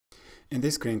In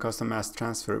this screencast on mass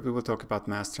transfer, we will talk about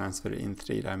mass transfer in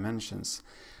 3 dimensions.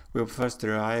 We will first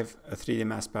derive a 3D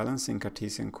mass balance in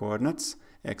Cartesian coordinates,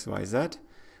 x, y, z.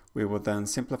 We will then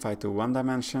simplify to 1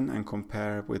 dimension and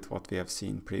compare with what we have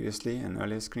seen previously in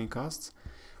earlier screencasts.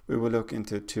 We will look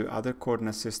into 2 other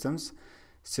coordinate systems,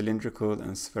 cylindrical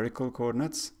and spherical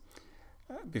coordinates,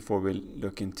 before we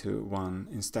look into one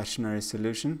in stationary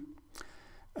solution.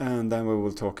 And then we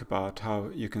will talk about how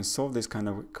you can solve this kind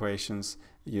of equations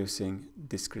using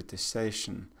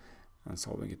discretization and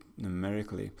solving it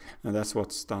numerically. And that's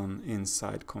what's done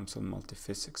inside COMSOL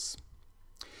multiphysics.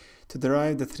 To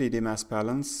derive the 3D mass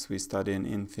balance, we study an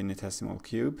infinitesimal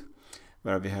cube,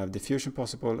 where we have diffusion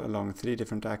possible along 3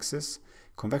 different axes,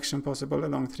 convection possible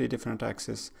along 3 different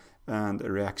axes, and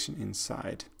a reaction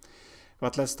inside.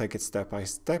 But let's take it step by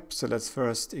step. So let's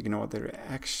first ignore the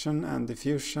reaction and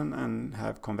diffusion and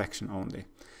have convection only.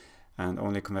 And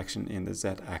only convection in the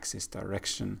z-axis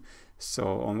direction.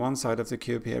 So on one side of the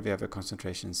cube here we have a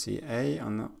concentration Ca,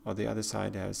 on the other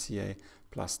side we have Ca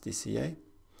plus dCa.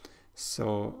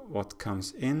 So what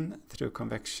comes in through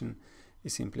convection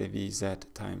is simply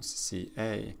Vz times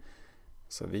Ca.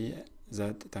 So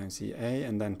Vz times Ca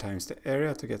and then times the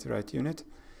area to get the right unit.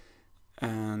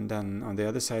 And then on the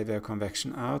other side we have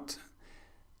convection out,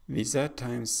 Vz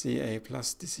times Ca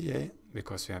plus dCa,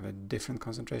 because we have a different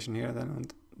concentration here than on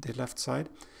the left side.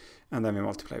 And then we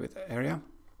multiply with the area.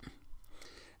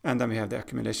 And then we have the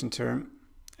accumulation term.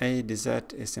 A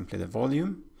dz is simply the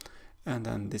volume, and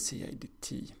then dCa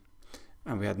dt.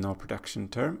 And we had no production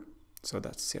term, so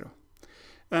that's 0.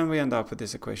 And we end up with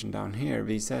this equation down here,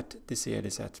 Vz dCa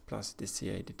dz plus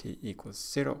dCa dt equals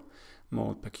 0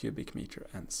 mole per cubic meter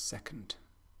and second.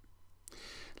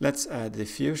 Let's add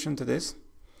diffusion to this.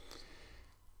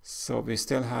 So we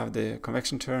still have the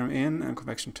convection term in and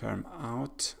convection term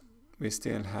out. We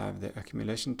still have the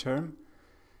accumulation term,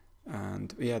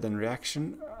 and we add a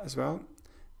reaction as well.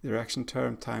 The reaction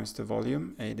term times the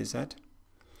volume, A dz.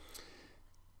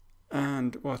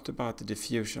 And what about the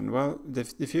diffusion? Well, the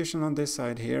diffusion on this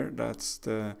side here, that's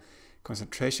the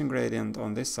concentration gradient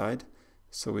on this side.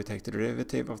 So we take the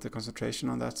derivative of the concentration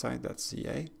on that side, that's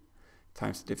Ca,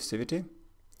 times the diffusivity,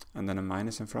 and then a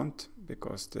minus in front,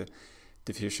 because the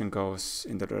diffusion goes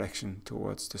in the direction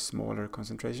towards the smaller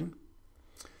concentration.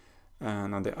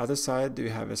 And on the other side we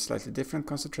have a slightly different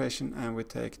concentration, and we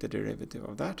take the derivative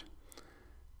of that.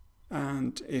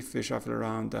 And if we shuffle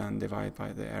around and divide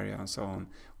by the area and so on,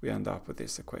 we end up with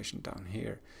this equation down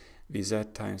here.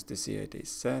 Vz times dCa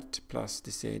dz plus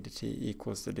dCa dt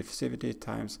equals the diffusivity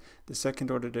times the second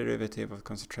order derivative of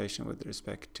concentration with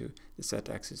respect to the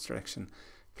z-axis direction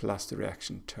plus the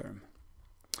reaction term.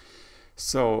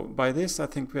 So by this I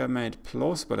think we have made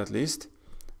plausible, at least,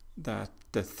 that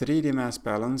the 3D mass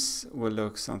balance will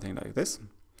look something like this.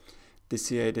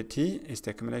 dCa dt is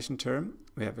the accumulation term.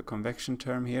 We have a convection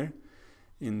term here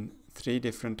in 3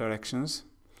 different directions,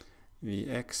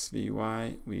 Vx,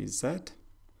 Vy, Vz.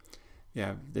 We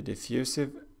have the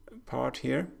diffusive part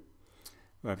here,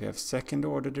 where we have second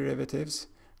order derivatives.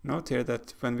 Note here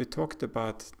that when we talked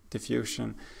about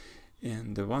diffusion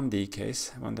in the 1D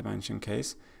case, 1 dimension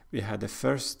case, we had the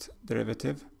first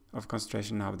derivative of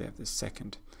concentration, now we have the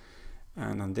second.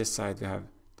 And on this side we have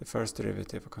the first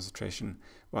derivative of concentration,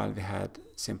 while we had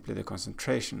simply the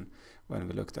concentration when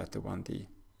we looked at the 1D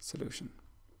solution,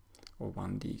 or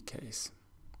 1D case.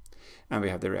 And we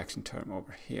have the reaction term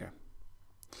over here.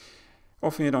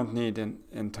 Often you don't need an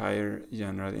entire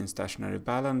general instationary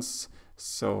balance,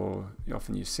 so you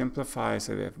often use simplify.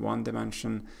 So we have 1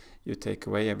 dimension, you take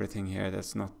away everything here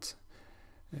that's not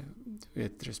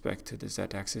with respect to the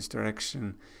z-axis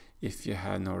direction. If you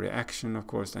have no reaction, of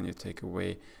course, then you take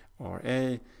away Ra.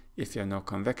 If you have no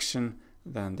convection,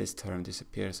 then this term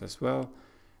disappears as well.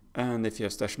 And if you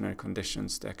have stationary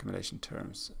conditions, the accumulation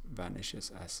terms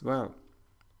vanishes as well.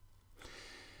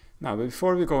 Now,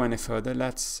 before we go any further,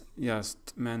 let's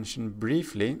just mention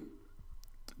briefly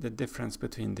the difference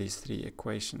between these 3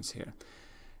 equations here.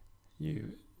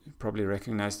 You probably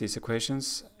recognize these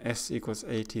equations. S equals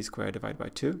at squared divided by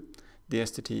 2,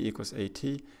 ds dt equals at,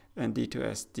 and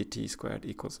d2s dt squared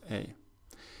equals a.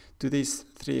 Do these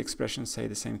 3 expressions say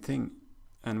the same thing?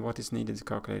 And what is needed to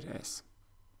calculate s?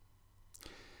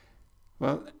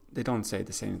 Well, they don't say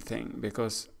the same thing,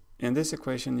 because in this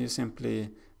equation you simply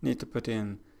need to put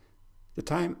in the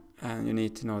time, and you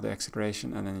need to know the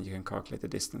acceleration, and then you can calculate the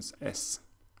distance s.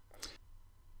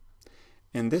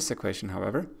 In this equation,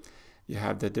 however, you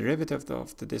have the derivative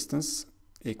of the distance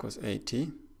equals at.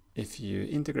 If you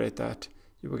integrate that,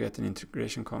 you will get an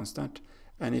integration constant,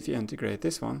 and if you integrate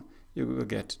this one, you will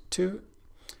get 2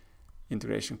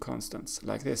 integration constants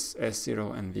like this,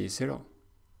 S0 and V0.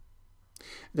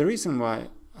 The reason why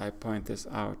I point this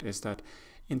out is that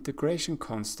integration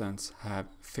constants have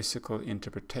physical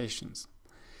interpretations.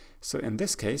 So in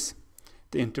this case,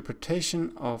 the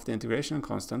interpretation of the integration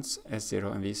constants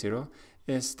S0 and V0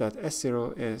 is that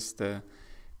S0 is the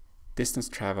distance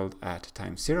traveled at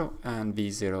time 0 and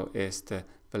V0 is the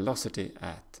velocity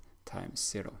at time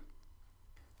 0.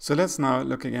 So let's now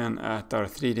look again at our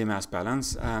 3D mass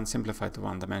balance and simplify to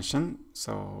one dimension.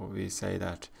 So we say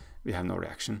that we have no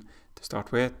reaction to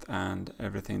start with, and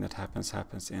everything that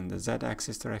happens in the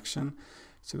z-axis direction.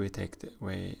 So we take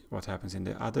away what happens in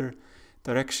the other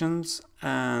directions,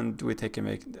 and we take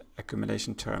a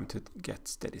accumulation term to get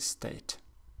steady state.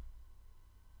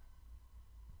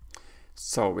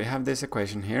 So we have this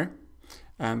equation here,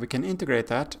 and we can integrate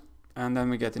that, and then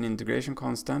we get an integration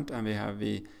constant, and we have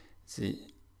Vc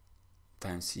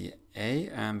times Ca,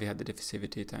 and we have the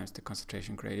diffusivity times the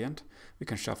concentration gradient. We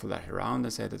can shuffle that around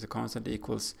and say that the constant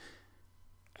equals,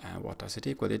 what does it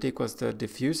equal? It equals the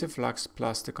diffusive flux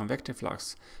plus the convective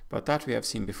flux, but that we have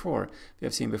seen before. We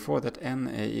have seen before that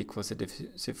Na equals the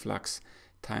diffusive flux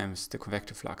times the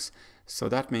convective flux. So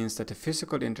that means that the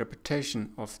physical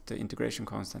interpretation of the integration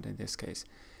constant in this case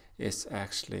is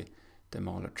actually the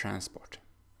molar transport.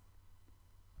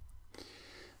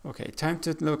 Okay, time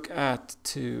to look at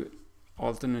two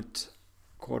alternate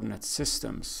coordinate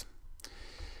systems.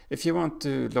 If you want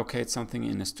to locate something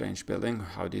in a strange building,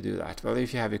 how do you do that? Well,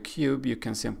 if you have a cube, you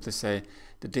can simply say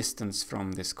the distance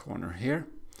from this corner here,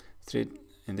 3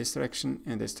 in this direction,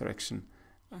 and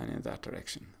in that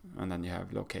direction, and then you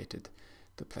have located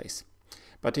the place.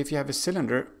 But if you have a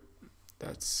cylinder,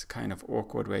 that's kind of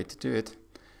awkward way to do it,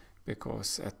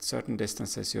 because at certain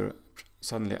distances you're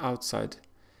suddenly outside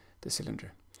the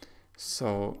cylinder.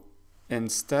 So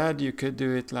instead you could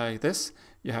do it like this.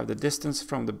 You have the distance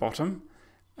from the bottom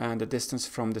and the distance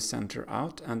from the center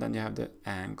out, and then you have the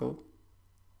angle.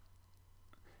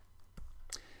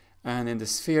 And in the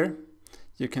sphere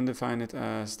you can define it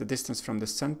as the distance from the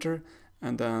center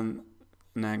and then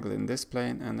an angle in this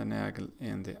plane and an angle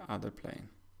in the other plane.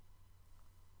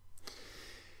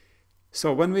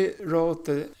 So when we wrote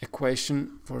the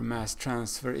equation for mass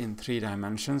transfer in 3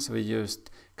 dimensions, we used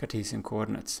Cartesian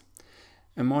coordinates.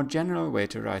 A more general way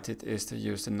to write it is to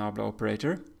use the Nabla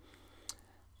operator,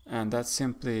 and that's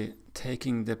simply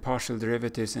taking the partial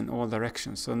derivatives in all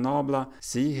directions. So Nabla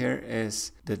C here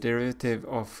is the derivative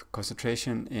of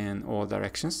concentration in all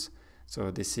directions.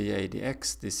 So the Ca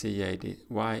dx, the Ca dy,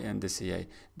 and the Ca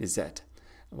dz.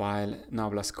 While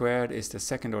Nabla squared is the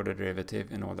second order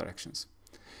derivative in all directions.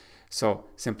 So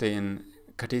simply in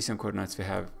Cartesian coordinates we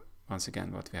have once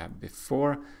again what we have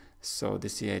before. So the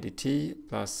Ca dt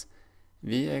plus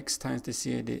Vx times the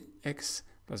Ca dx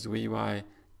plus Vy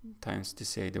times the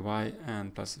Ca dy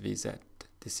and plus Vz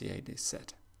the Ca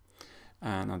dz.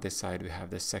 And on this side we have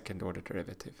the second order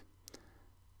derivative.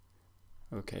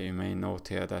 Okay, you may note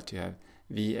here that you have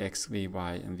Vx,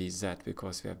 Vy and Vz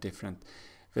because we have different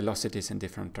velocities in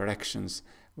different directions,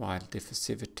 while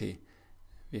diffusivity,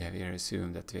 we have here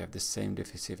assumed that we have the same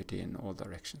diffusivity in all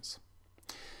directions.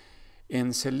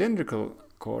 In cylindrical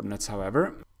coordinates,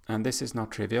 however, and this is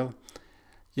not trivial,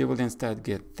 you will instead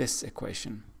get this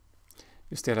equation.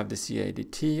 You still have the Ca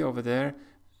dt over there,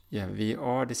 you have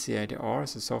Vr, the Ca dr,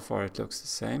 so far it looks the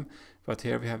same, but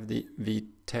here we have the V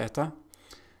theta,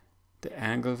 the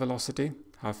angle velocity,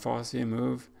 how fast you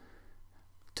move,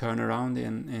 turn around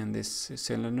in this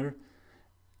cylinder,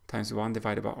 times 1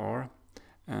 divided by r,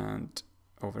 and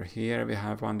over here we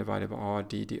have 1 divided by r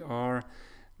ddr,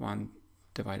 1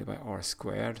 divided by r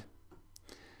squared.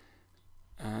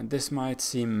 And this might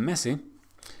seem messy,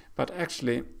 but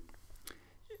actually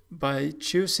by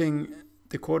choosing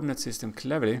the coordinate system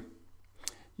cleverly,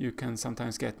 you can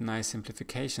sometimes get nice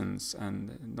simplifications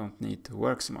and don't need to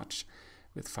work so much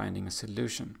with finding a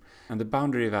solution. And the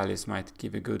boundary values might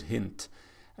give a good hint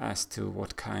as to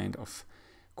what kind of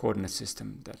coordinate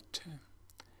system that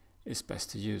is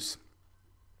best to use.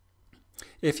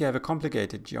 If you have a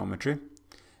complicated geometry,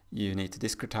 you need to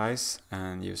discretize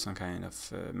and use some kind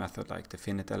of method like the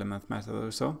finite element method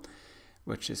or so,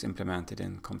 which is implemented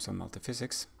in COMSOL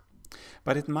multiphysics.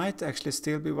 But it might actually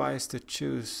still be wise to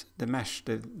choose the mesh,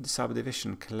 the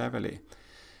subdivision cleverly.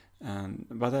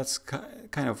 But that's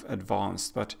kind of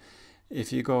advanced. But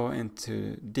if you go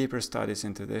into deeper studies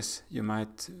into this, you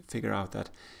might figure out that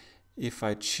if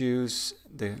I choose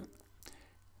the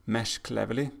mesh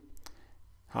cleverly,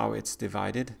 how it's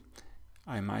divided,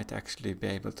 I might actually be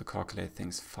able to calculate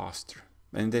things faster.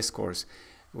 In this course,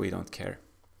 we don't care.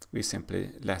 We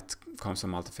simply let COMSOL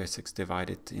multiphysics divide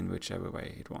it in whichever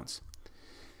way it wants.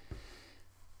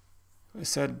 We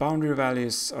said boundary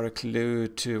values are a clue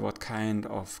to what kind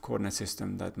of coordinate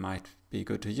system that might be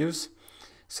good to use.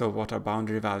 So what are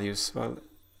boundary values? Well,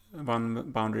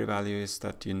 one boundary value is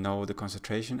that you know the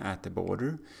concentration at the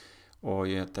border, or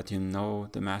that you know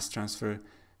the mass transfer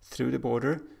through the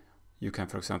border. You can,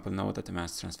 for example, know that the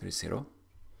mass transfer is 0.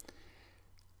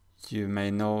 You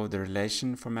may know the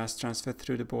relation for mass transfer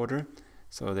through the border.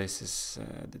 So this is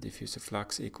the diffusive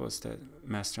flux equals the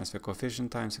mass transfer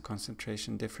coefficient times the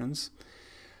concentration difference.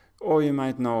 Or you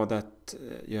might know that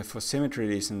you, for symmetry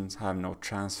reasons, have no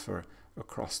transfer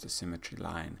across the symmetry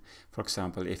line. For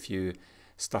example, if you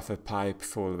stuff a pipe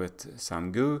full with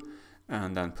some goo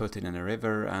and then put it in a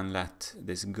river and let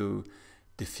this goo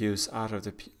diffuse out of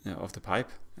the pipe,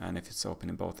 and if it's open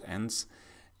in both ends,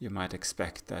 you might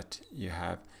expect that you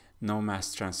have no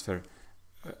mass transfer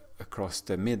across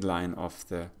the midline of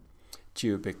the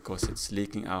tube because it's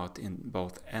leaking out in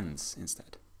both ends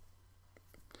instead.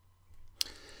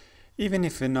 Even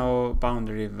if we know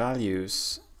boundary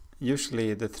values,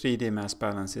 usually the 3D mass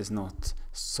balance is not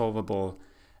solvable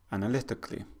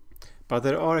analytically. But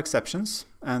there are exceptions,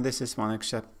 and this is one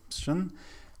exception,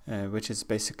 which is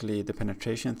basically the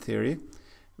penetration theory.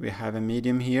 We have a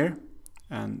medium here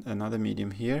and another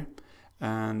medium here,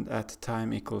 and at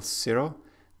time equals 0,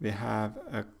 we have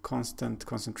a constant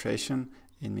concentration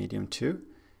in medium 2.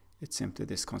 It's simply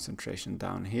this concentration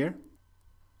down here.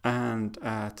 And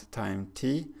at time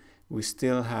t, we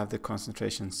still have the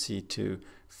concentration C2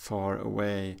 far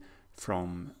away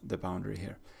from the boundary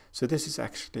here. So this is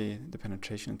actually the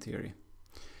penetration theory.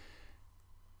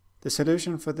 The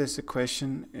solution for this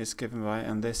equation is given by,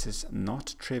 and this is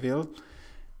not trivial,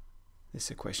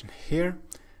 this equation here.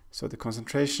 So the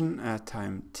concentration at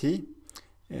time t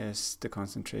is the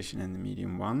concentration in the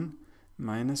medium 1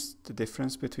 minus the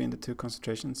difference between the two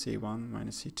concentrations, C1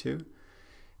 minus C2,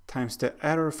 times the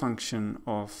error function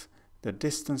of the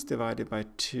distance divided by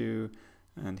 2,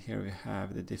 and here we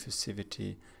have the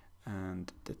diffusivity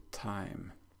and the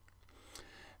time.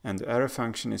 And the error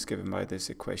function is given by this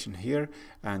equation here,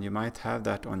 and you might have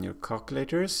that on your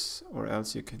calculators, or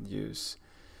else you can use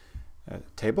a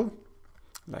table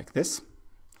like this.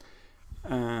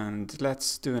 And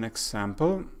let's do an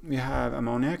example. We have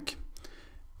ammoniac,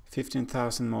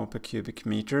 15,000 mole per cubic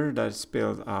meter, that is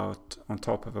spilled out on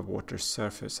top of a water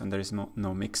surface, and there is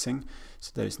no mixing,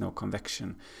 so there is no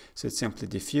convection. So it's simply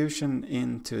diffusion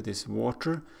into this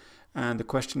water, and the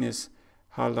question is,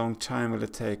 how long time will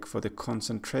it take for the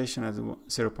concentration at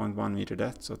 0.1 meter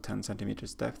depth, so 10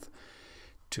 centimeters depth,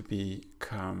 to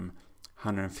become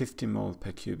 150 mole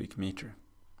per cubic meter?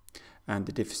 And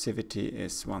the diffusivity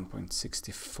is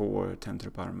 1.64 10 to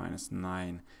the power minus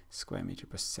 9 square meter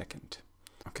per second.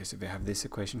 Okay, so we have this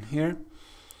equation here.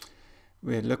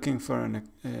 We're looking for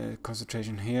a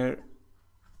concentration here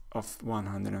of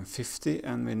 150,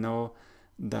 and we know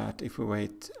that if we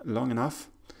wait long enough,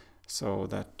 so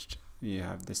that we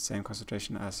have the same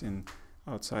concentration as in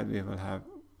outside, we will have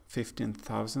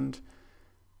 15,000.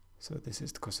 So this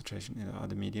is the concentration in the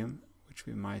other medium, which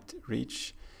we might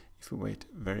reach if we wait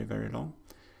very, very long.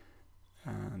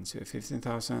 And so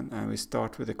 15,000, and we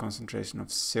start with a concentration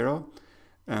of 0,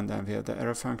 and then we have the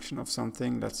error function of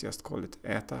something. Let's just call it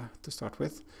eta to start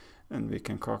with, and we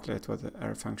can calculate what the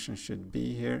error function should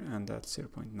be here, and that's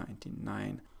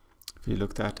 0.99. If you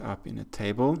look that up in a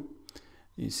table,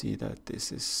 you see that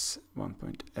this is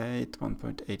 1.8,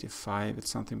 1.85. It's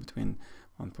something between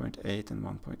 1.8 and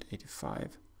 1.85.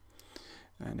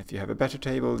 And if you have a better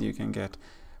table, you can get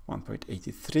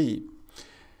 1.83.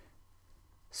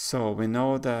 So we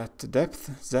know that the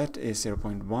depth Z is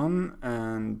 0.1,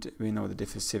 and we know the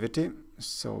diffusivity.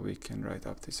 So we can write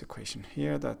up this equation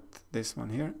here, that this one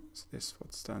here, so this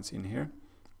what stands in here,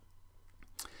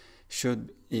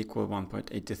 should equal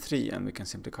 1.83, and we can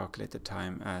simply calculate the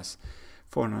time as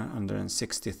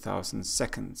 460,000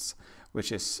 seconds,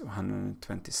 which is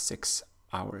 126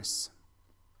 hours.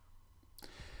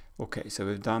 Okay, so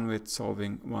we're done with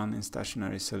solving one in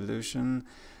stationary solution.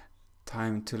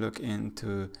 Time to look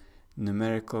into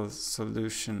numerical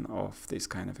solution of this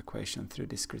kind of equation through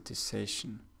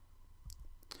discretization.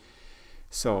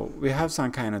 So we have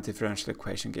some kind of differential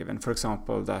equation given. For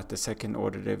example, that the second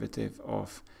order derivative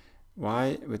of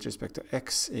y with respect to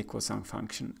x equals some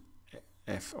function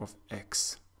f of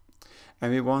x.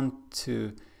 And we want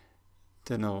to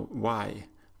know y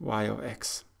of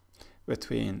x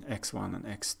between x1 and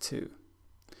x2.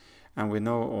 And we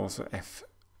know also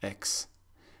fx,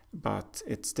 but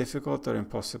it's difficult or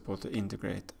impossible to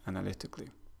integrate analytically.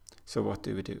 So what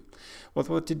do we do? Well,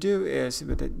 what to do is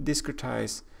we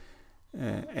discretize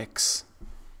x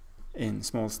in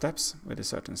small steps with a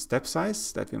certain step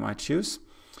size that we might choose.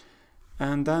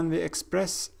 And then we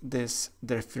express this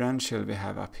differential we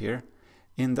have up here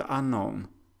in the unknown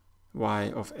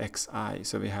y of xi.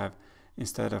 So we have,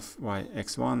 instead of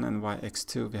yx1 and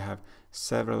yx2, we have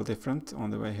several different on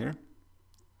the way here.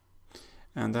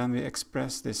 And then we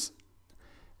express this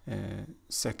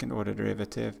second order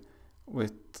derivative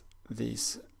with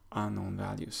these unknown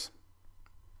values.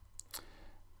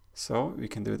 So we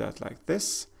can do that like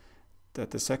this, that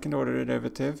the second order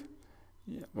derivative,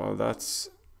 well, that's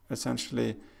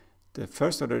essentially the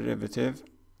first order derivative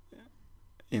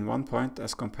in one point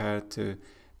as compared to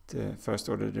the first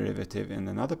order derivative in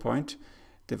another point,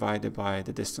 divided by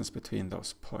the distance between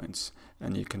those points.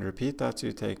 And you can repeat that. So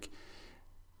you take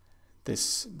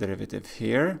this derivative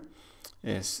here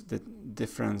is the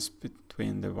difference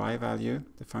between the y value,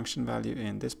 the function value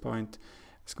in this point,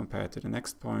 as compared to the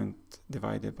next point,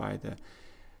 divided by the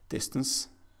distance,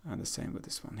 and the same with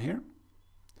this one here.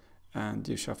 And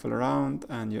you shuffle around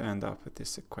and you end up with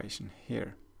this equation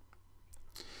here.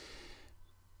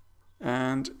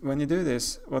 And when you do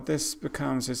this, what this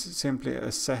becomes is simply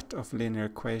a set of linear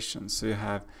equations. So you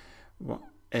have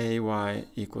ay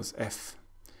equals f,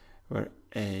 where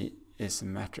A is a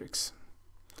matrix.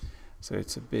 So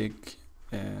it's a big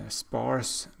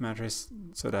sparse matrix.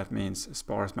 So that means a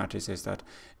sparse matrix is that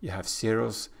you have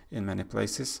zeros in many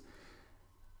places,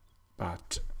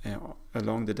 but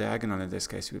along the diagonal in this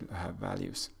case you'll have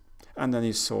values. And then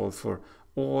you solve for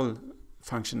all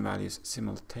function values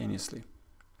simultaneously.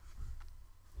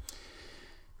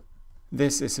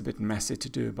 This is a bit messy to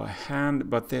do by hand,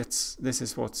 but this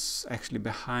is what's actually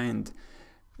behind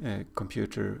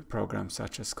computer programs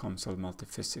such as COMSOL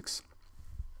Multiphysics.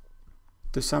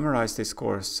 To summarize this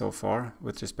course so far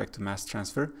with respect to mass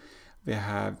transfer, we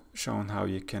have shown how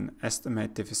you can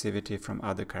estimate diffusivity from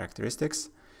other characteristics.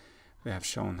 We have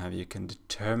shown how you can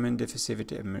determine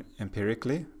diffusivity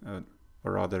empirically,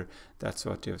 or rather that's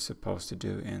what you're supposed to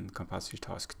do in compulsory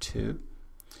task 2.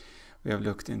 We have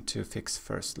looked into Fick's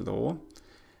first law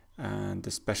and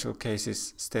the special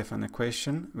cases Stefan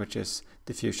equation, which is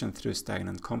diffusion through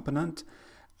stagnant component,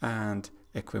 and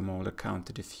equimolar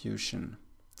counter diffusion.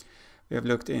 We have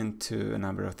looked into a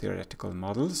number of theoretical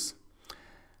models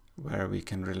where we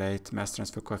can relate mass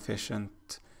transfer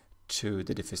coefficient to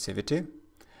the diffusivity,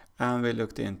 and we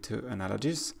looked into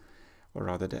analogies, or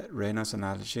rather the Reynolds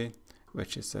analogy,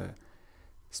 which is a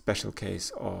special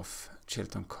case of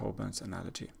Chilton-Coburn's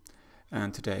analogy.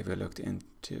 And today we looked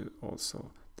into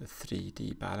also the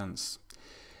 3D balance.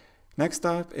 Next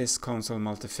up is COMSOL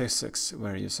Multiphysics,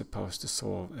 where you're supposed to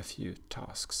solve a few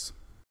tasks.